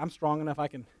 that's all right. I'm strong enough. I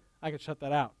can shut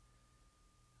that out.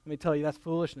 Let me tell you, that's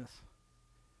foolishness.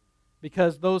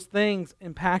 Because those things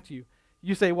impact you.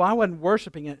 You say, well, I wasn't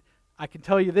worshiping it. I can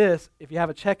tell you this, if you have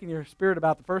a check in your spirit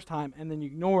about the first time and then you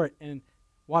ignore it and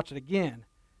watch it again,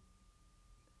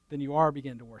 then you are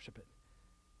beginning to worship it.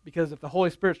 Because if the Holy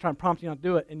Spirit's trying to prompt you not to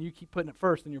do it and you keep putting it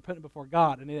first, then you're putting it before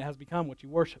God, and it has become what you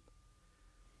worship.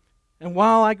 And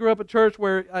while I grew up at church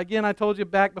where, again, I told you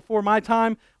back before my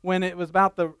time, when it was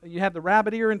about you had the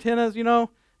rabbit ear antennas,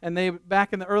 and they,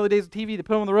 back in the early days of TV, they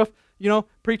put them on the roof,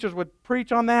 preachers would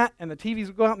preach on that, and the TVs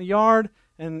would go out in the yard,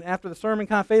 and after the sermon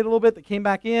kind of faded a little bit, they came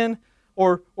back in.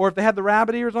 Or if they had the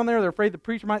rabbit ears on there, they're afraid the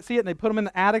preacher might see it, and they put them in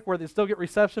the attic where they still get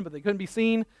reception, but they couldn't be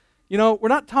seen. We're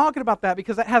not talking about that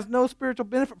because that has no spiritual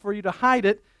benefit for you to hide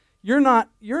it. You're not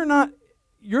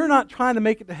trying to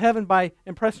make it to heaven by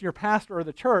impressing your pastor or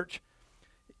the church.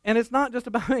 And it's not just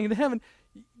about making it to heaven.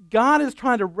 God is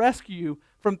trying to rescue you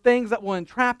from things that will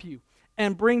entrap you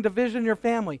and bring division in your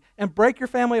family and break your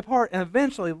family apart, and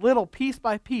eventually, little piece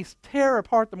by piece, tear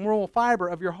apart the moral fiber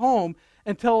of your home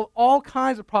until all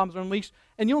kinds of problems are unleashed,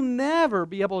 and you'll never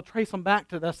be able to trace them back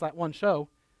to that one show.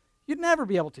 You'd never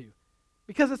be able to.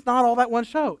 Because it's not all that one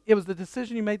show. It was the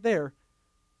decision you made there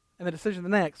and the decision the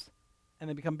next, and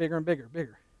they become bigger and bigger.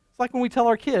 It's like when we tell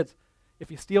our kids, If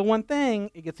you steal one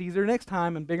thing, it gets easier next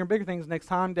time, and bigger things next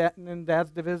time, and then Dad's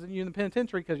visiting you in the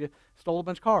penitentiary because you stole a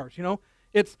bunch of cars.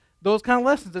 It's those kind of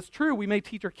lessons. It's true, we may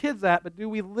teach our kids that, but do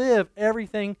we live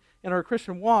everything in our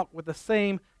Christian walk with the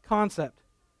same concept?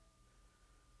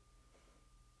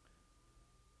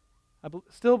 I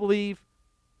still believe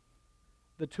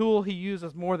the tool he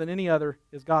uses more than any other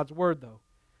is God's Word, though.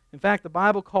 In fact, the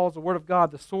Bible calls the Word of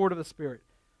God the sword of the Spirit.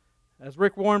 As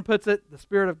Rick Warren puts it, the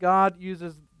Spirit of God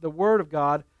uses the Word of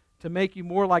God to make you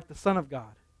more like the Son of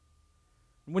God.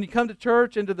 And when you come to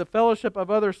church, into the fellowship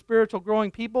of other spiritual growing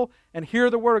people, and hear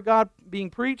the Word of God being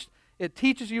preached, it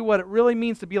teaches you what it really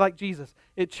means to be like Jesus.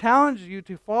 It challenges you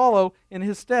to follow in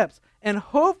His steps. And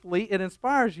hopefully it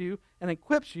inspires you and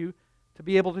equips you to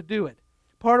be able to do it.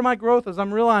 Part of my growth is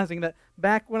I'm realizing that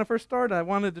back when I first started, I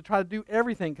wanted to try to do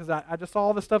everything because I just saw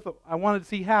all the stuff that I wanted to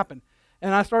see happen.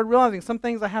 And I started realizing some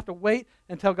things I have to wait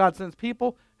until God sends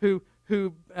people who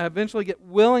eventually get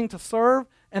willing to serve.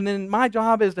 And then my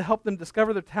job is to help them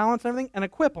discover their talents and everything and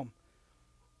equip them.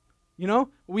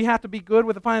 We have to be good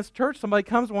with the finance church. Somebody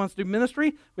comes and wants to do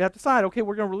ministry. We have to decide, okay,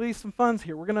 we're going to release some funds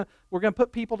here. We're going to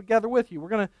put people together with you. We're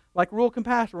going to, like Rural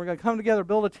Compassion, we're going to come together,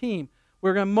 build a team.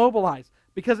 We're going to mobilize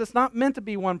because it's not meant to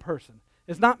be one person.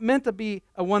 It's not meant to be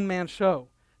a one-man show.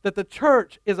 That the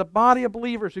church is a body of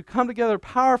believers who come together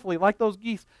powerfully like those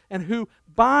geese and who,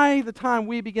 by the time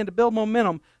we begin to build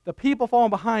momentum, the people falling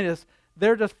behind us,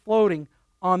 they're just floating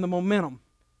on the momentum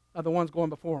of the ones going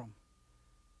before them.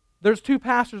 There's 2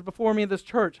 pastors before me in this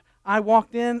church. I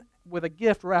walked in with a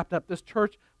gift wrapped up. This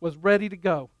church was ready to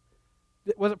go.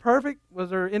 Was it perfect?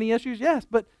 Was there any issues? Yes,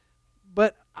 but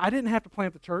I didn't have to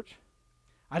plant the church.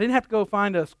 I didn't have to go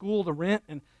find a school to rent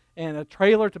and a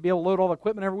trailer to be able to load all the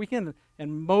equipment every weekend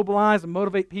and mobilize and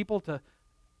motivate people to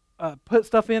put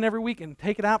stuff in every week and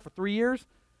take it out for 3 years.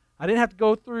 I didn't have to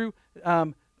go through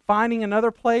finding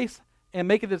another place and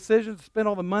make a decision to spend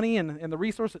all the money and the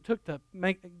resource it took to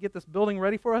get this building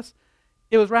ready for us.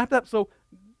 It was wrapped up. So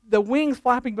the wings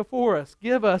flapping before us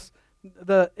gives us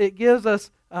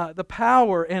the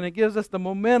power, and it gives us the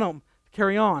momentum to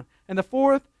carry on. And the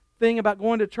fourth thing about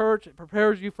going to church, it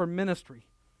prepares you for ministry.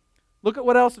 Look at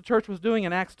what else the church was doing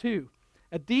in Acts 2.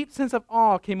 A deep sense of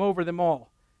awe came over them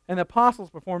all, and the apostles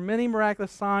performed many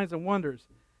miraculous signs and wonders.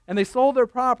 And they sold their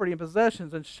property and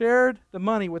possessions and shared the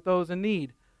money with those in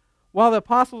need. While the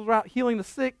apostles were out healing the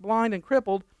sick, blind, and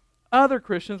crippled, other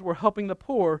Christians were helping the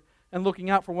poor and looking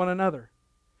out for one another.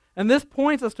 And this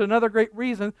points us to another great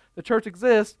reason the church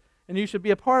exists, and you should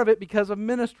be a part of it because of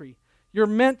ministry. You're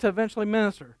meant to eventually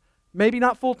minister. Maybe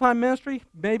not full-time ministry,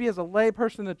 maybe as a lay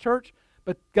person in the church,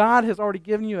 but God has already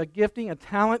given you a gifting, a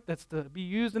talent that's to be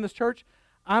used in this church.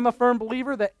 I'm a firm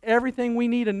believer that everything we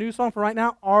need in New Song for right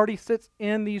now already sits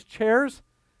in these chairs.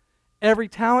 Every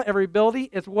talent, every ability.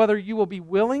 It's whether you will be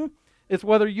willing. It's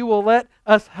whether you will let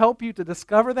us help you to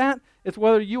discover that. It's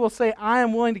whether you will say, I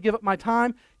am willing to give up my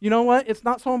time. You know what? It's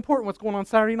not so important what's going on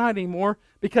Saturday night anymore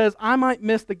because I might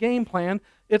miss the game plan.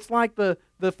 It's like the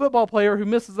football player who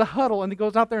misses the huddle and he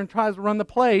goes out there and tries to run the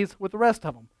plays with the rest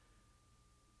of them.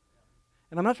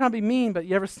 And I'm not trying to be mean, but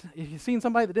have you seen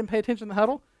somebody that didn't pay attention to the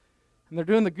huddle? And they're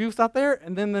doing the goofs out there,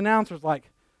 and then the announcer's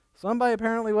like, somebody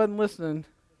apparently wasn't listening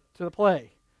to the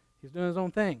play. He's doing his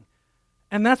own thing.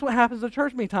 And that's what happens at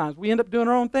church many times. We end up doing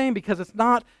our own thing because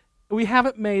we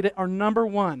haven't made it our number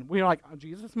one. We're like, oh,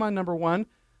 Jesus is my number one,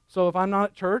 so if I'm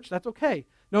not at church, that's okay.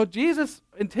 No, Jesus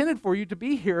intended for you to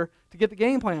be here to get the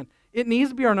game plan. It needs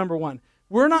to be our number one.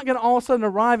 We're not going to all of a sudden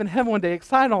arrive in heaven one day,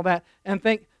 excited and all that, and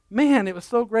think, man, it was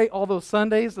so great all those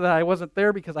Sundays that I wasn't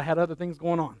there because I had other things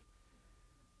going on.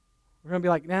 We're going to be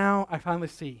like, now I finally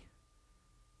see.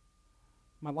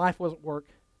 My life wasn't work.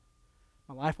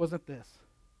 My life wasn't this.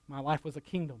 My life was a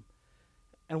kingdom.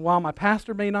 And while my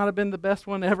pastor may not have been the best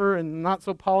one ever and not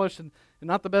so polished and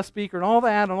not the best speaker and all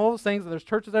that and all those things, and there's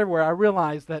churches everywhere, I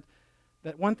realized that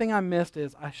one thing I missed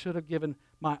is I should have given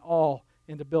my all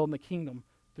into building the kingdom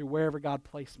through wherever God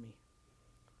placed me.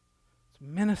 It's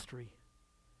ministry.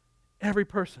 Every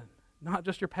person, not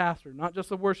just your pastor, not just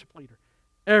the worship leader,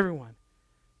 everyone.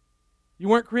 You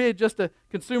weren't created just to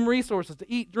consume resources,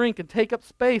 to eat, drink, and take up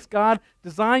space. God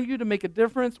designed you to make a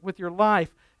difference with your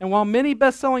life. And while many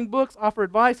best-selling books offer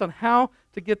advice on how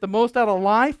to get the most out of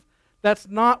life, that's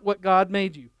not what God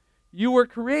made you. You were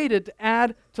created to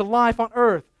add to life on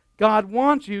earth. God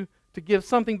wants you to give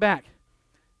something back.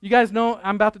 You guys know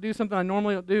I'm about to do something I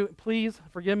normally don't do. Please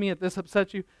forgive me if this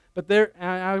upsets you. But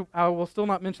I will still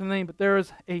not mention the name, but there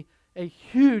is a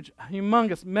huge,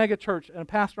 humongous mega church and a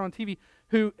pastor on TV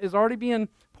who is already being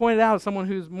pointed out as someone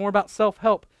who's more about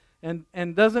self-help and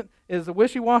is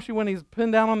wishy-washy when he's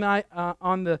pinned down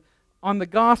on on the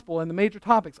gospel and the major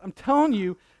topics. I'm telling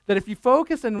you that if you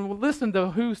focus and listen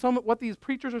to what these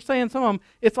preachers are saying, some of them,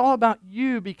 it's all about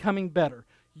you becoming better.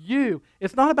 You.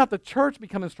 It's not about the church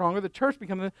becoming stronger, the church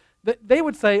becoming... They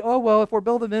would say, oh, well, if we're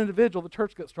building an individual, the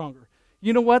church gets stronger.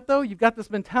 You know what, though? You've got this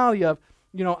mentality of,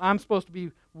 I'm supposed to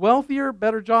be wealthier,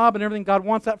 better job, and everything. God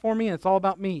wants that for me, and it's all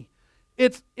about me.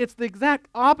 It's the exact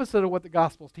opposite of what the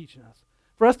gospel is teaching us.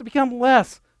 For us to become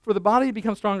less, for the body to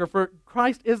become stronger, for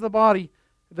Christ is the body,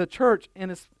 the church, and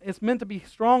it's meant to be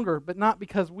stronger, but not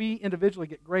because we individually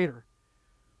get greater.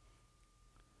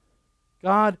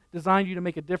 God designed you to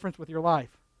make a difference with your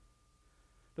life.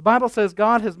 The Bible says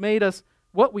God has made us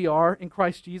what we are in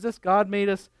Christ Jesus. God made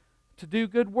us to do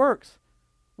good works,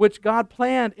 which God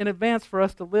planned in advance for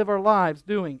us to live our lives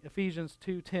doing, Ephesians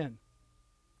 2:10.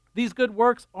 These good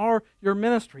works are your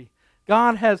ministry.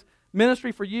 God has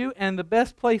ministry for you, and the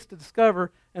best place to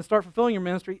discover and start fulfilling your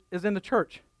ministry is in the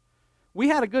church. We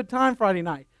had a good time Friday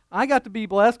night. I got to be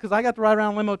blessed because I got to ride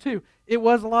around limo too. It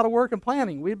was a lot of work and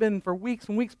planning. We'd been for weeks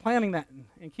and weeks planning that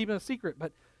and keeping it a secret.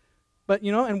 But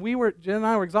and Jen and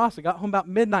I were exhausted. Got home about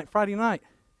midnight Friday night.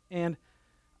 And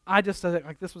I just said,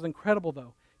 this was incredible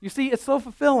though. You see, it's so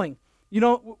fulfilling.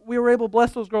 We were able to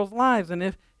bless those girls' lives. And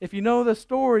if you know the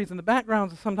stories and the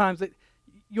backgrounds, sometimes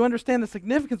you understand the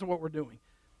significance of what we're doing.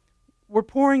 We're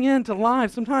pouring into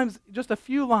lives, sometimes just a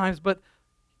few lives, but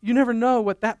you never know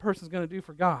what that person's going to do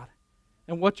for God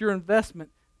and what your investment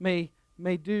may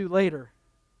do later.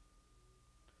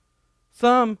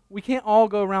 We can't all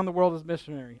go around the world as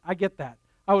missionary. I get that.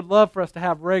 I would love for us to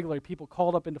have regularly people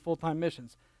called up into full-time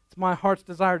missions. It's my heart's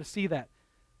desire to see that.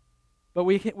 But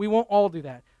we won't all do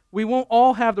that. We won't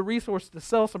all have the resources to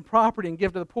sell some property and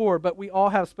give to the poor, but we all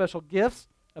have special gifts,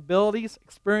 abilities,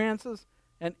 experiences,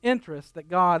 and interests that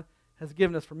God has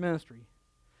given us for ministry.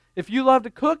 If you love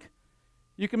to cook,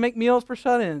 you can make meals for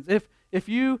shut-ins. If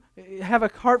you have a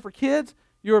heart for kids,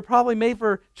 you are probably made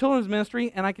for children's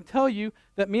ministry, and I can tell you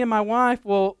that me and my wife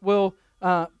will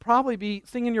probably be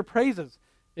singing your praises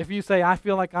if you say, I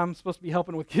feel like I'm supposed to be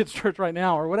helping with kids' church right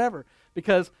now or whatever.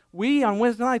 Because we, on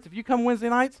Wednesday nights, if you come Wednesday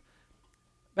nights,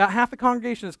 about half the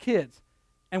congregation is kids,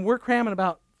 and we're cramming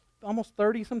about almost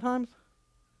 30 sometimes,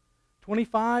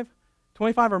 25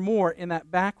 or more in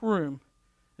that back room.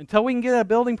 Until we can get a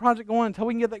building project going, until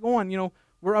we can get that going,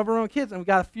 we're of our own kids, and we've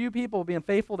got a few people being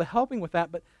faithful to helping with that,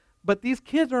 but these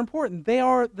kids are important. They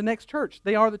are the next church.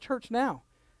 They are the church now.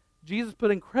 Jesus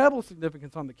put incredible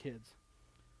significance on the kids.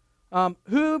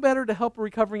 Who better to help a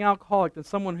recovering alcoholic than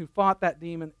someone who fought that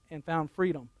demon and found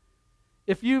freedom?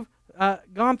 If you've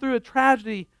gone through a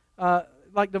tragedy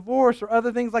like divorce or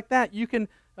other things like that, you can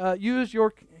use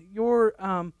your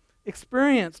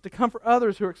experience to comfort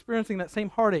others who are experiencing that same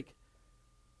heartache.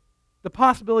 The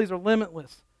possibilities are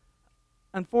limitless.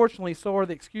 Unfortunately, so are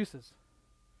the excuses.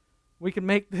 We can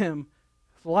make them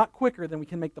a lot quicker than we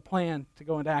can make the plan to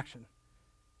go into action.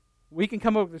 We can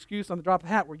come up with an excuse on the drop of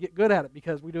the hat. We get good at it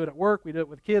because we do it at work, we do it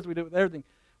with kids, we do it with everything.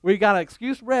 We got an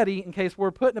excuse ready in case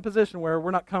we're put in a position where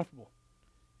we're not comfortable.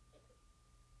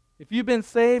 If you've been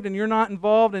saved and you're not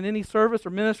involved in any service or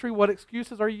ministry, what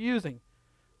excuses are you using?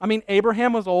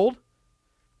 Abraham was old.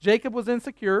 Jacob was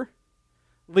insecure.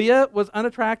 Leah was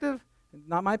unattractive.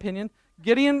 Not my opinion.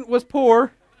 Gideon was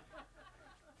poor.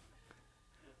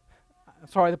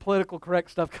 Sorry, the political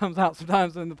correct stuff comes out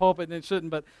sometimes in the pulpit and it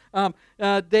shouldn't, but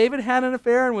David had an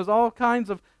affair and was all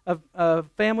kinds of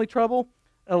family trouble.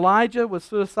 Elijah was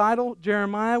suicidal.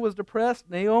 Jeremiah was depressed.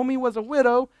 Naomi was a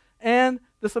widow. And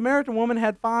the Samaritan woman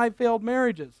had 5 failed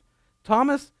marriages.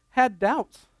 Thomas had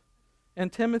doubts.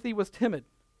 And Timothy was timid.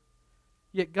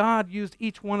 Yet God used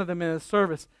each one of them in His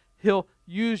service. He'll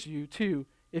use you too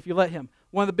if you let Him.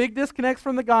 One of the big disconnects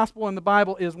from the gospel and the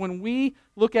Bible is when we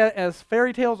look at it as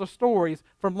fairy tales or stories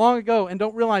from long ago and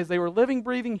don't realize they were living,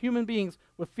 breathing human beings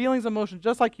with feelings and emotions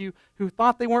just like you, who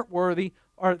thought they weren't worthy,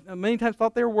 or many times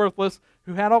thought they were worthless,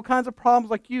 who had all kinds of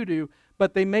problems like you do,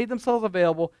 but they made themselves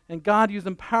available, and God used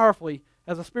them powerfully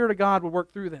as the Spirit of God would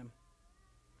work through them.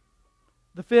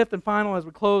 The fifth and final, as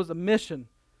we close, a mission.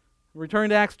 Returning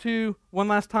to Acts 2, one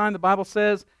last time, the Bible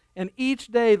says, and each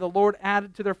day the Lord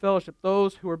added to their fellowship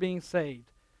those who were being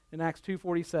saved, in Acts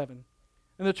 2:47.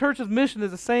 And the church's mission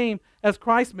is the same as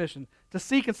Christ's mission, to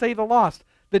seek and save the lost.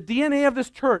 The DNA of this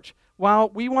church, while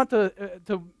we want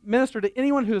to minister to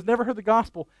anyone who has never heard the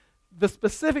gospel, the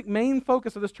specific main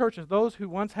focus of this church is those who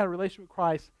once had a relationship with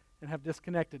Christ and have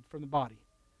disconnected from the body.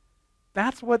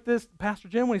 That's what this Pastor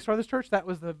Jim, when he started this church, that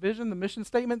was the vision, the mission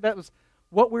statement. That was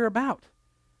what we're about.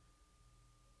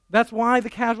 That's why the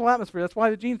casual atmosphere. That's why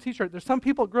the jeans t-shirt. There's some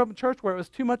people that grew up in church where it was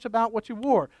too much about what you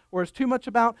wore, or it's too much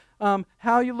about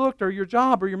how you looked, or your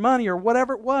job, or your money, or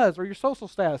whatever it was, or your social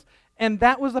status. And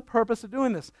that was the purpose of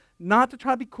doing this. Not to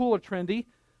try to be cool or trendy,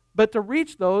 but to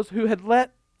reach those who had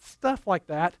let stuff like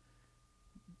that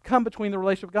come between the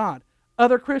relationship with God.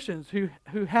 Other Christians who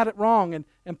had it wrong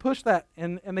and pushed that,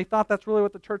 and they thought that's really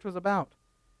what the church was about.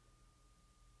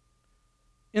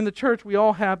 In the church, we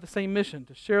all have the same mission,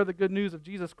 to share the good news of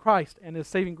Jesus Christ and His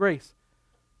saving grace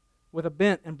with a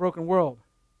bent and broken world.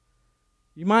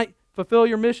 You might fulfill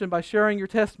your mission by sharing your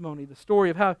testimony, the story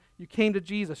of how you came to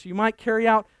Jesus. You might carry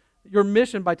out your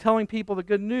mission by telling people the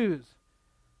good news.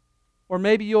 Or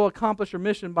maybe you'll accomplish your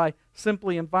mission by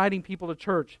simply inviting people to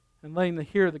church and letting them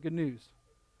hear the good news.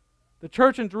 The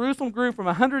church in Jerusalem grew from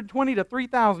 120 to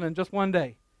 3,000 in just one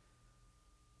day.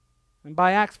 And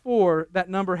by Acts 4, that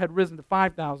number had risen to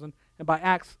 5,000. And by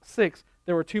Acts 6,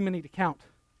 there were too many to count.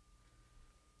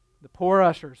 The poor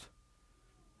ushers,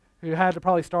 who had to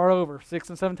probably start over 6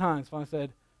 and 7 times, finally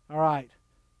said, all right,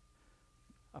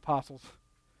 apostles,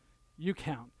 you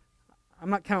count. I'm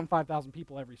not counting 5,000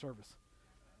 people every service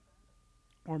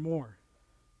or more.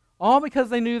 All because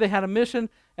they knew they had a mission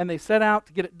and they set out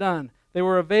to get it done. They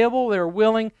were available, they were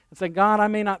willing, and said, God, I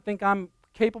may not think I'm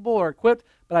capable or equipped,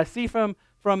 but I see from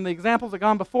the examples that have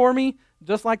gone before me,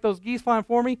 just like those geese flying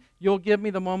for me, you'll give me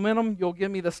the momentum, you'll give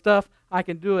me the stuff, I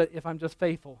can do it if I'm just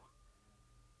faithful.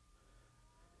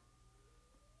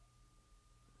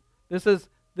 This is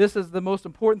the most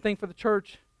important thing for the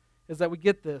church, is that we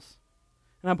get this.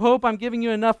 And I hope I'm giving you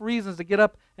enough reasons to get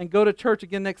up and go to church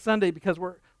again next Sunday, because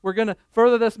we're going to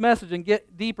further this message and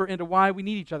get deeper into why we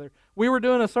need each other. We were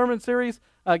doing a sermon series,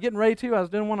 getting ready to. I was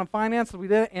doing one on finances. We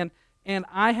did it, and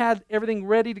I had everything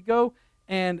ready to go.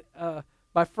 And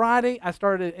by Friday, I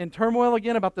started in turmoil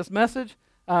again about this message.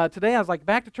 Today, I was like,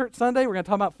 back to church Sunday. We're going to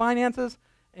talk about finances,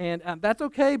 and that's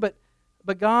okay. But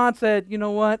God said, you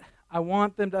know what? I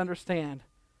want them to understand,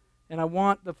 and I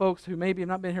want the folks who maybe have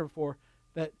not been here before,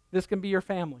 that this can be your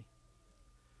family.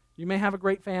 You may have a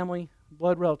great family,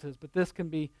 blood relatives, but this can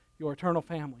be your eternal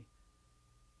family.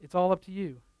 It's all up to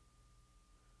you.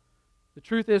 The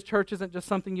truth is, church isn't just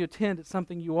something you attend, it's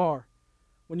something you are.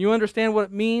 When you understand what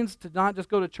it means to not just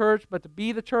go to church, but to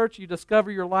be the church, you discover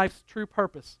your life's true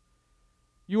purpose.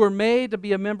 You were made to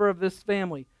be a member of this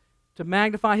family, to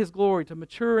magnify His glory, to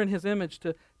mature in His image,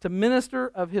 to minister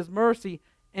of His mercy,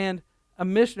 and a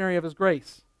missionary of His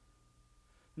grace.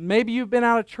 Maybe you've been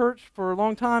out of church for a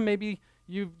long time. Maybe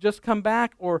you've just come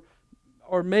back, or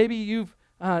maybe you've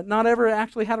not ever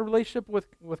actually had a relationship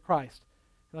with Christ.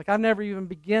 Like, I've never even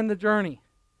begun the journey.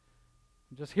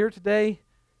 I'm just here today,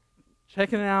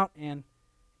 checking it out, and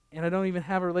I don't even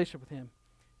have a relationship with Him.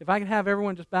 If I could have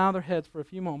everyone just bow their heads for a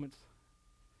few moments.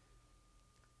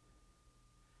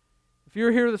 If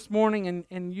you're here this morning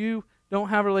and you don't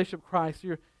have a relationship with Christ,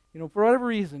 for whatever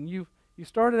reason, you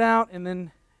started out and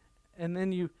then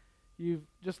you've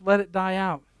just let it die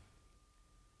out.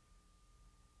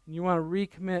 And you want to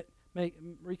recommit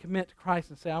to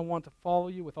Christ and say, I want to follow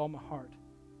you with all my heart.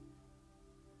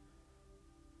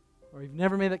 Or you've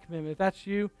never made that commitment. If that's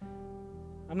you,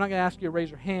 I'm not going to ask you to raise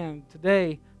your hand. Today,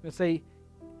 I'm going to say,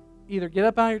 either get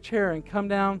up out of your chair and come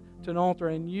down to an altar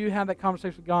and you have that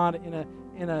conversation with God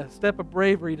in a step of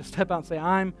bravery to step out and say,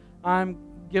 I'm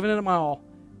giving it my all,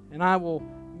 and I will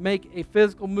make a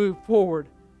physical move forward.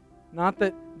 Not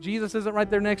that Jesus isn't right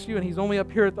there next to you and He's only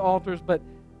up here at the altars, but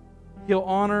He'll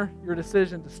honor your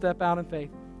decision to step out in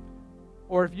faith.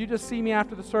 Or if you just see me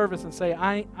after the service and say,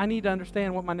 I need to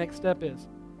understand what my next step is,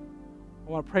 I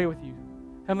want to pray with you.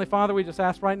 Heavenly Father, we just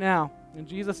ask right now, in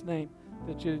Jesus' name,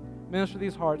 that you minister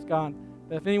these hearts, God.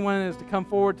 That if anyone is to come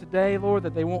forward today, Lord,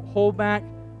 that they won't hold back,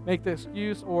 make the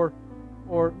excuse, or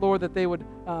Lord, that they would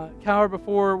cower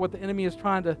before what the enemy is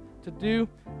trying to do.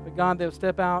 But God, they would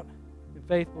step out in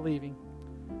faith believing.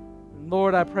 And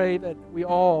Lord, I pray that we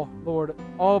all, Lord,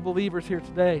 all believers here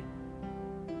today,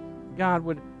 God,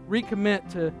 would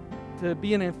recommit to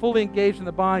being fully engaged in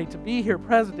the body, to be here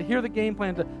present, to hear the game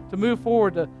plan, to move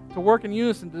forward, to work in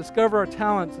unison, to discover our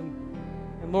talents, and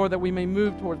Lord, that we may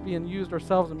move towards being used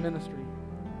ourselves in ministry.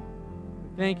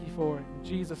 We thank you for it. In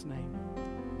Jesus' name,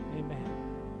 amen.